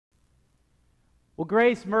Well,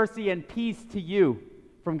 grace, mercy, and peace to you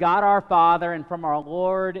from God our Father and from our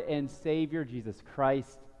Lord and Savior Jesus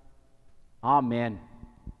Christ. Amen.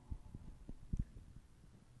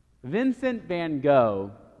 Vincent van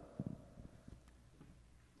Gogh,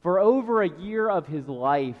 for over a year of his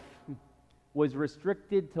life, was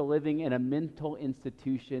restricted to living in a mental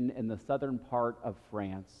institution in the southern part of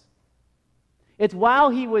France. It's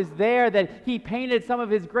while he was there that he painted some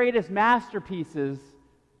of his greatest masterpieces,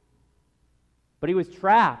 but he was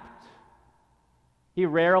trapped. He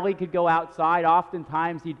rarely could go outside.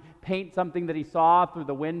 Oftentimes he'd paint something that he saw through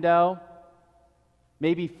the window,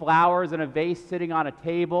 maybe flowers in a vase sitting on a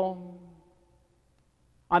table.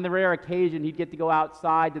 On the rare occasion, he'd get to go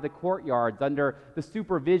outside to the courtyards under the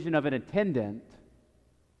supervision of an attendant.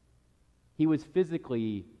 He was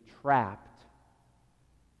physically trapped.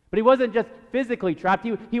 But he wasn't just physically trapped.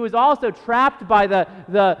 He was also trapped by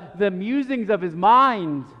the musings of his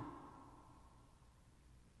mind.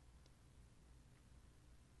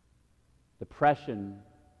 Depression,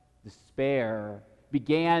 despair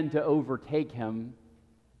began to overtake him.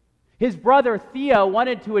 His brother Theo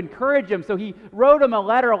wanted to encourage him, so he wrote him a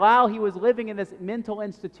letter while he was living in this mental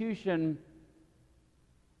institution.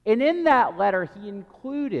 And in that letter, he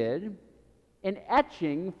included an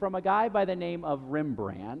etching from a guy by the name of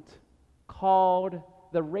Rembrandt called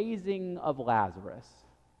The Raising of Lazarus.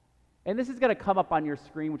 And this is going to come up on your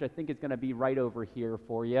screen, which I think is going to be right over here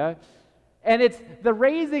for you. And it's The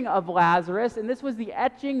Raising of Lazarus, and this was the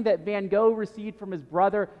etching that Van Gogh received from his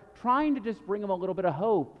brother, trying to just bring him a little bit of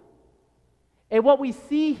hope. And what we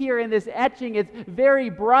see here in this etching is very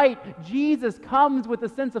bright. Jesus comes with a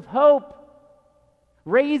sense of hope,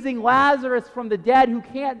 raising Lazarus from the dead who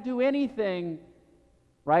can't do anything,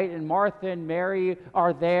 right? And Martha and Mary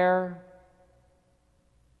are there.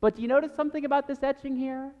 But do you notice something about this etching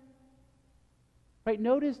here? Right,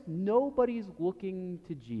 notice nobody's looking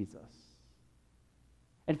to Jesus.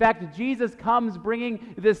 In fact, Jesus comes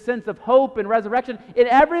bringing this sense of hope and resurrection, and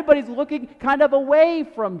everybody's looking kind of away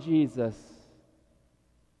from Jesus.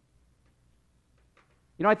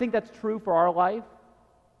 You know, I think that's true for our life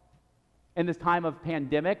in this time of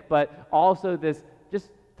pandemic, but also this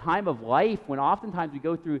just time of life when oftentimes we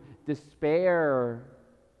go through despair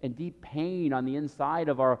and deep pain on the inside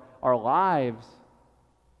of our lives.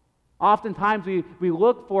 Oftentimes we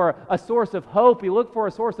look for a source of hope, we look for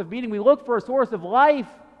a source of meaning, we look for a source of life.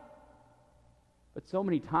 But so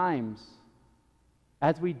many times,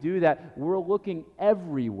 as we do that, we're looking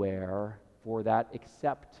everywhere for that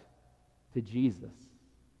except to Jesus,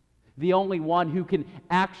 the only one who can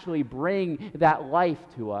actually bring that life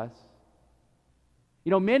to us.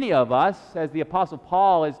 You know, many of us, as the Apostle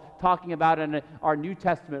Paul is talking about in our New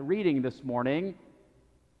Testament reading this morning,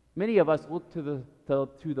 many of us look to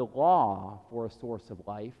the law for a source of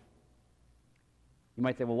life. You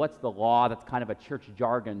might say, well, what's the law? That's kind of a church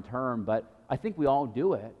jargon term, but I think we all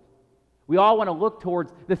do it. We all want to look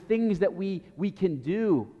towards the things that we can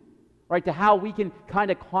do, right? To how we can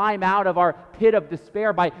kind of climb out of our pit of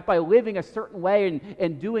despair by living a certain way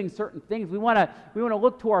and doing certain things. We want to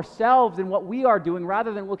look to ourselves and what we are doing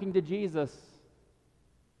rather than looking to Jesus.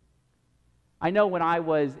 I know when I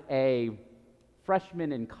was a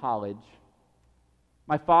freshman in college,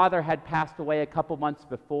 my father had passed away a couple months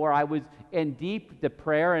before. I was in deep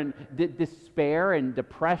despair and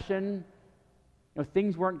depression. You know,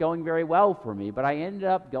 things weren't going very well for me, but I ended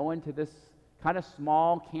up going to this kind of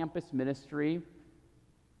small campus ministry,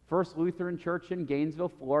 First Lutheran Church in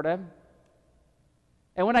Gainesville, Florida.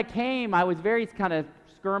 And when I came, I was very kind of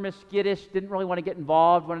skirmish, skittish, didn't really want to get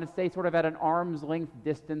involved, wanted to stay sort of at an arm's length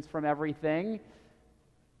distance from everything.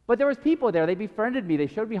 But there was people there. They befriended me. They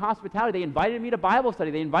showed me hospitality. They invited me to Bible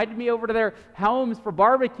study. They invited me over to their homes for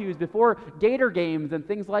barbecues before Gator games and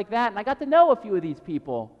things like that. And I got to know a few of these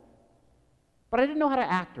people. But I didn't know how to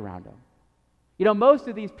act around them. You know, most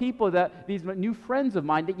of these people, these new friends of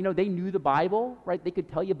mine, they knew the Bible, right? They could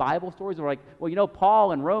tell you Bible stories. They're like, well, you know,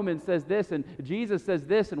 Paul in Romans says this, and Jesus says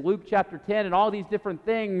this, and Luke chapter 10, and all these different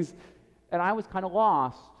things. And I was kind of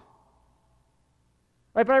lost.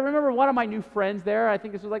 Right, but I remember one of my new friends there, I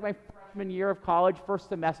think this was like my freshman year of college, first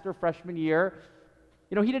semester, freshman year.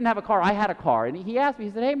 You know, he didn't have a car, I had a car. And he asked me,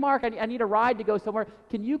 he said, hey, Mark, I need a ride to go somewhere.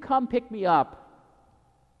 Can you come pick me up?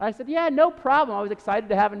 And I said, yeah, no problem. I was excited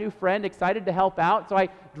to have a new friend, excited to help out. So I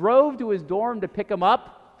drove to his dorm to pick him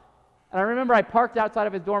up. And I remember I parked outside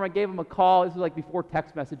of his dorm. I gave him a call. This was like before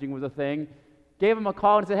text messaging was a thing. Gave him a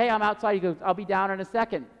call and said, hey, I'm outside. He goes, I'll be down in a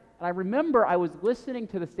second. And I remember I was listening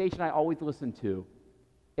to the station I always listen to.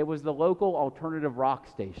 It was the local alternative rock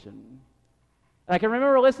station. And I can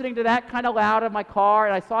remember listening to that kind of loud in my car,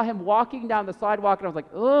 and I saw him walking down the sidewalk, and I was like,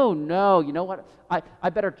 oh no, you know what? I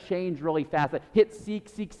better change really fast. I hit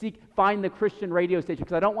seek, find the Christian radio station,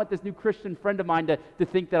 because I don't want this new Christian friend of mine to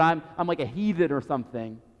think that I'm like a heathen or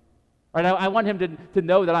something. Right? I want him to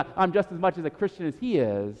know that I'm just as much as a Christian as he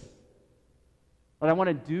is. But I want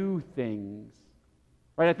to do things.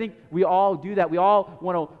 Right? I think we all do that. We all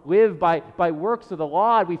want to live by works of the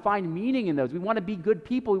law, and we find meaning in those. We want to be good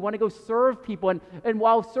people. We want to go serve people. And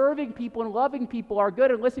while serving people and loving people are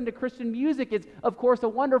good, and listening to Christian music is, of course, a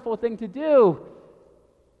wonderful thing to do.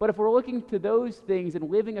 But if we're looking to those things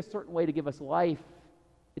and living a certain way to give us life,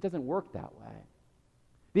 it doesn't work that way.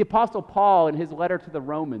 The Apostle Paul, in his letter to the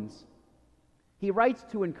Romans, he writes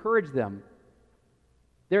to encourage them.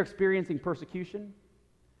 They're experiencing persecution.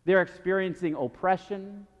 They're experiencing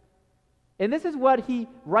oppression. And this is what he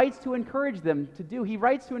writes to encourage them to do. He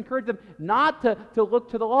writes to encourage them not to look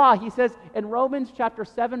to the law. He says in Romans chapter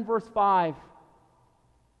 7, verse 5,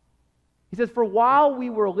 he says, "For while we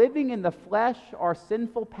were living in the flesh, our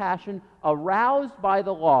sinful passion, aroused by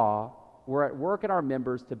the law, were at work in our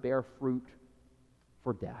members to bear fruit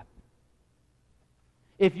for death."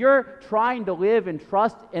 If you're trying to live and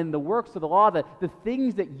trust in the works of the law, the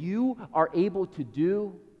things that you are able to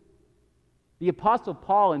do, the Apostle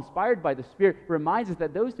Paul, inspired by the Spirit, reminds us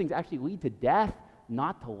that those things actually lead to death,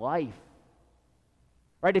 not to life.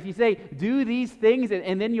 Right? If you say, do these things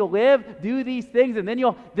and then you'll live, do these things and then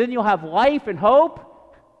you'll have life and hope,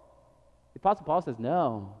 the Apostle Paul says,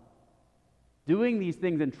 no. Doing these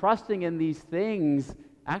things and trusting in these things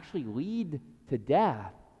actually lead to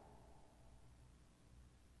death.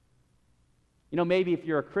 You know, maybe if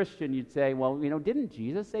you're a Christian, you'd say, well, didn't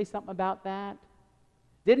Jesus say something about that?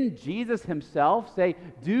 Didn't Jesus himself say,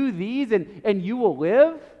 do these and you will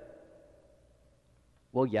live?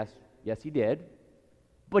 Well, yes, he did.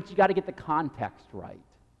 But you got to get the context right.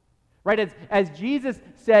 Right? As Jesus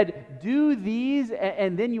said, do these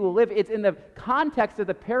and then you will live, it's in the context of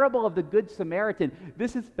the parable of the Good Samaritan.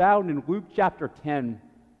 This is found in Luke chapter 10.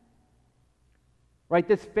 Right,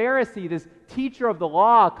 this Pharisee, this teacher of the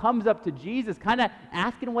law, comes up to Jesus, kind of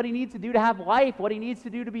asking what he needs to do to have life, what he needs to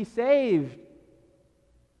do to be saved.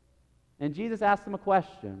 And Jesus asks him a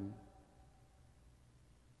question.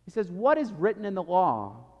 He says, "What is written in the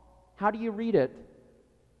law? How do you read it?"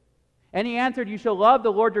 And he answered, "You shall love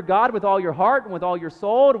the Lord your God with all your heart and with all your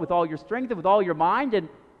soul and with all your strength and with all your mind, and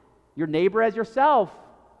your neighbor as yourself."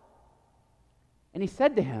 And he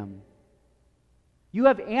said to him, "You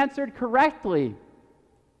have answered correctly.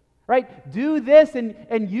 Right? Do this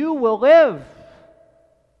and you will live."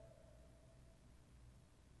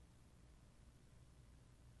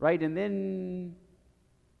 Right? And then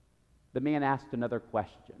the man asked another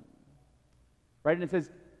question. Right? And it says,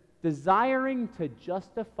 desiring to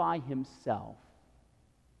justify himself,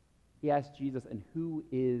 he asked Jesus, "And who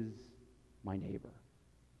is my neighbor?"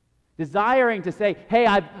 Desiring to say, hey,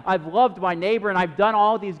 I've loved my neighbor and I've done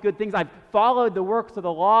all these good things. I've followed the works of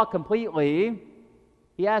the law completely.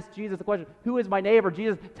 He asked Jesus the question, who is my neighbor?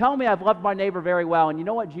 Jesus, tell me I've loved my neighbor very well. And you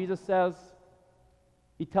know what Jesus says?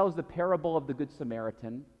 He tells the parable of the Good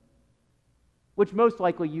Samaritan, which most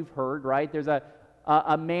likely you've heard, right? There's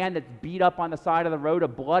a man that's beat up on the side of the road, a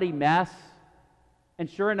bloody mess. And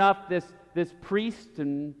sure enough, this priest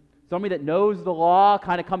and somebody that knows the law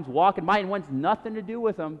kind of comes walking by and wants nothing to do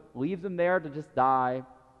with him, leaves him there to just die.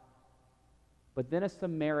 But then a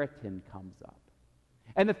Samaritan comes up.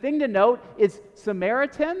 And the thing to note is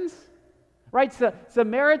Samaritans, right? So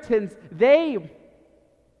Samaritans, they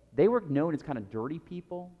were known as kind of dirty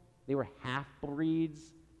people. They were half-breeds.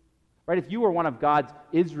 Right? If you were one of God's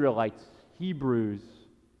Israelites, Hebrews,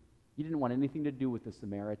 you didn't want anything to do with the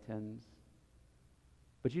Samaritans.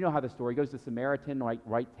 But you know how the story goes. The Samaritan,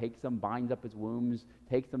 right, takes him, binds up his wounds,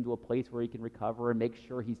 takes him to a place where he can recover and make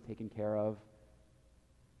sure he's taken care of.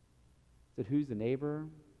 Said, who's the neighbor?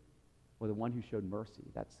 Well, the one who showed mercy,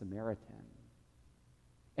 that Samaritan.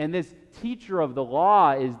 And this teacher of the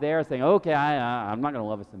law is there saying, okay, I'm not going to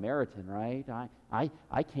love a Samaritan, right?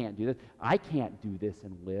 I can't do this. I can't do this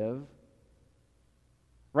and live.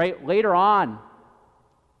 Right? Later on,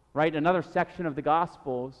 right, another section of the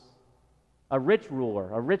Gospels, a rich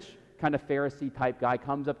ruler, a rich kind of Pharisee type guy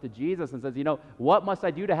comes up to Jesus and says, what must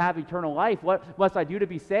I do to have eternal life? What must I do to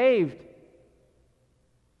be saved?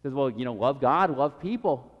 He says, well, love God, love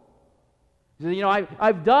people. He says,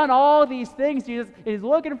 I've done all these things, Jesus. And he's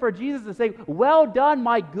looking for Jesus to say, well done,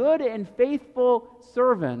 my good and faithful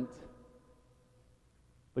servant.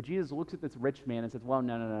 But Jesus looks at this rich man and says, well,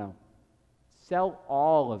 no. Sell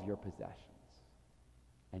all of your possessions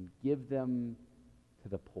and give them to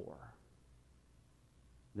the poor.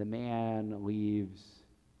 The man leaves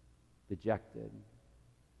dejected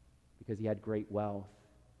because he had great wealth.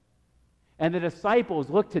 And the disciples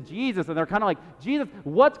look to Jesus and they're kind of like, Jesus,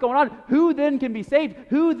 what's going on? Who then can be saved?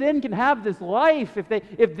 Who then can have this life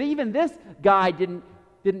if even this guy didn't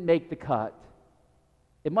make the cut?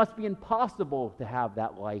 It must be impossible to have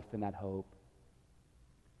that life and that hope.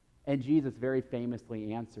 And Jesus very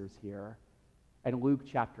famously answers here in Luke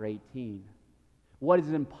chapter 18. What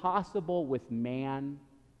is impossible with man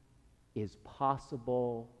is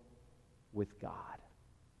possible with God.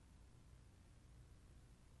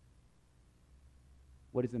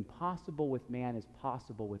 What is impossible with man is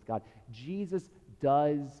possible with God. Jesus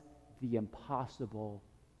does the impossible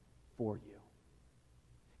for you.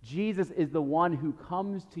 Jesus is the one who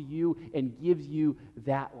comes to you and gives you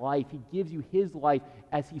that life. He gives you his life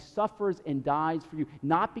as he suffers and dies for you,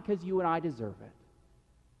 not because you and I deserve it,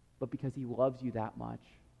 but because he loves you that much.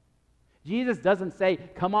 Jesus doesn't say,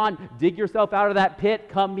 come on, dig yourself out of that pit,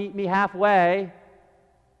 come meet me halfway.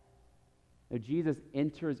 No, Jesus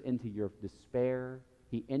enters into your despair,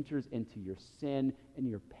 he enters into your sin and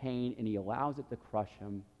your pain, and he allows it to crush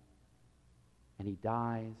him, and he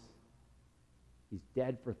dies. He's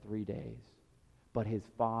dead for 3 days, but his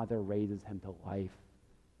Father raises him to life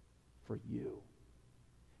for you,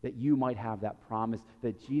 that you might have that promise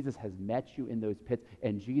that Jesus has met you in those pits,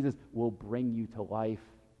 and Jesus will bring you to life.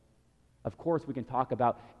 Of course, we can talk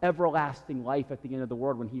about everlasting life at the end of the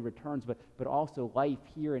world when he returns, but also life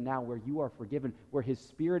here and now where you are forgiven, where his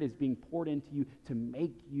Spirit is being poured into you to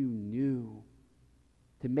make you new,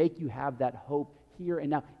 to make you have that hope here and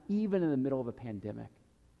now, even in the middle of a pandemic.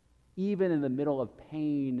 Even in the middle of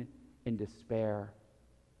pain and despair.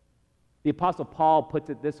 The Apostle Paul puts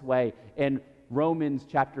it this way in Romans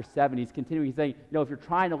chapter 7. He's continuing, he's saying, if you're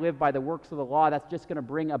trying to live by the works of the law, that's just going to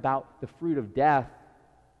bring about the fruit of death.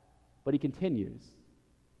 But he continues,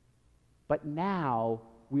 but now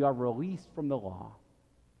we are released from the law,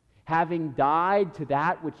 having died to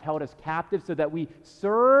that which held us captive, so that we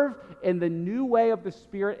serve in the new way of the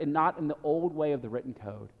Spirit and not in the old way of the written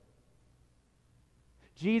code.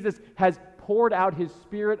 Jesus has poured out his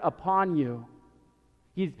Spirit upon you.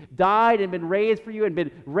 He's died and been raised for you and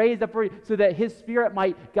been raised up for you so that his Spirit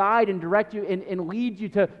might guide and direct you and lead you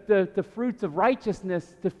to the fruits of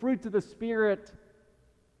righteousness, the fruits of the Spirit,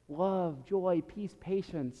 love, joy, peace,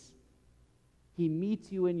 patience. He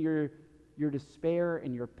meets you in your despair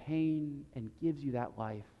and your pain and gives you that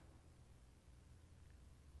life.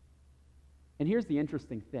 And here's the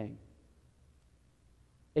interesting thing.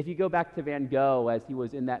 If you go back to Van Gogh as he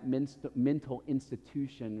was in that mental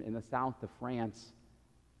institution in the south of France,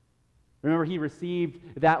 remember he received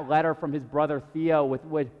that letter from his brother Theo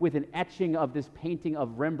with an etching of this painting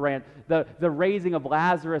of Rembrandt, the raising of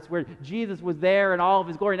Lazarus, where Jesus was there in all of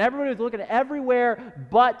his glory, and everybody was looking everywhere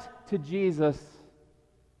but to Jesus.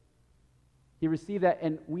 He received that,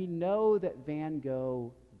 and we know that Van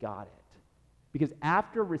Gogh got it. Because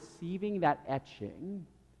after receiving that etching,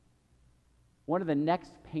 one of the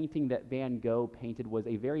next painting that Van Gogh painted was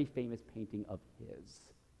a very famous painting of his.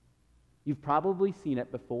 You've probably seen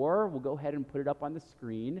it before. We'll go ahead and put it up on the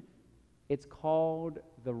screen. It's called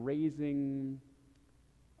The Raising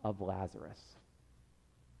of Lazarus.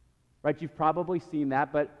 Right? You've probably seen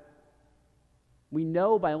that, but we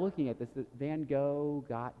know by looking at this that Van Gogh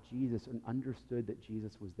got Jesus and understood that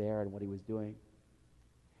Jesus was there and what he was doing.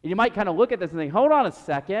 And you might kind of look at this and think, hold on a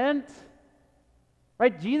second.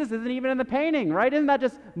 Right? Jesus isn't even in the painting, right? Isn't that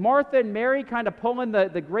just Martha and Mary kind of pulling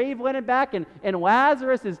the grave linen back, and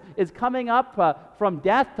Lazarus is coming up from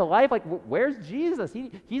death to life? Like, where's Jesus?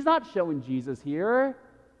 He's not showing Jesus here.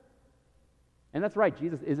 And that's right,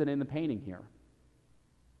 Jesus isn't in the painting here.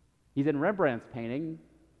 He's in Rembrandt's painting,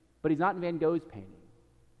 but he's not in Van Gogh's painting.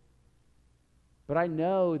 But I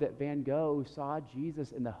know that Van Gogh saw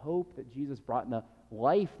Jesus in the hope that Jesus brought and the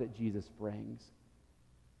life that Jesus brings.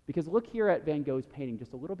 Because look here at Van Gogh's painting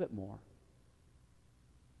just a little bit more.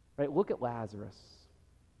 Right? Look at Lazarus.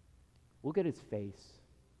 Look at his face.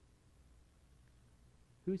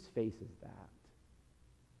 Whose face is that?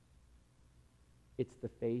 It's the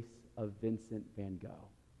face of Vincent van Gogh.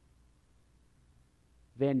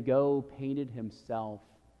 Van Gogh painted himself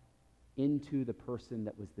into the person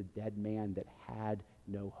that was the dead man that had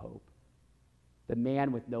no hope. The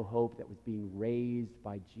man with no hope that was being raised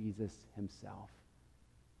by Jesus himself.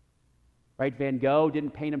 Right? Van Gogh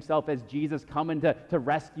didn't paint himself as Jesus coming to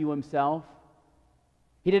rescue himself.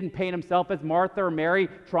 He didn't paint himself as Martha or Mary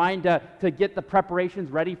trying to get the preparations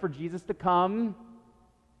ready for Jesus to come.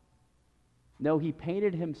 No, he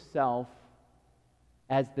painted himself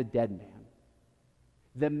as the dead man.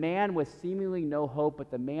 The man with seemingly no hope,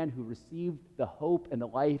 but the man who received the hope and the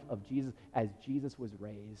life of Jesus as Jesus was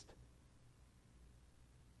raised.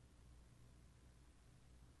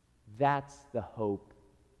 That's the hope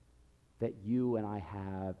that you and I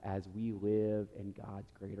have as we live in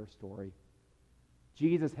God's greater story.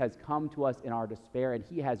 Jesus has come to us in our despair, and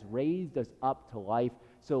he has raised us up to life.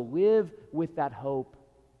 So live with that hope,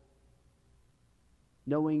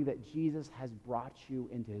 knowing that Jesus has brought you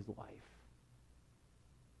into his life.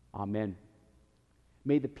 Amen.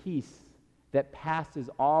 May the peace that passes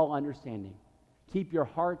all understanding keep your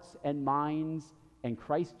hearts and minds in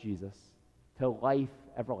Christ Jesus to life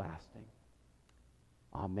everlasting.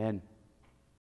 Amen.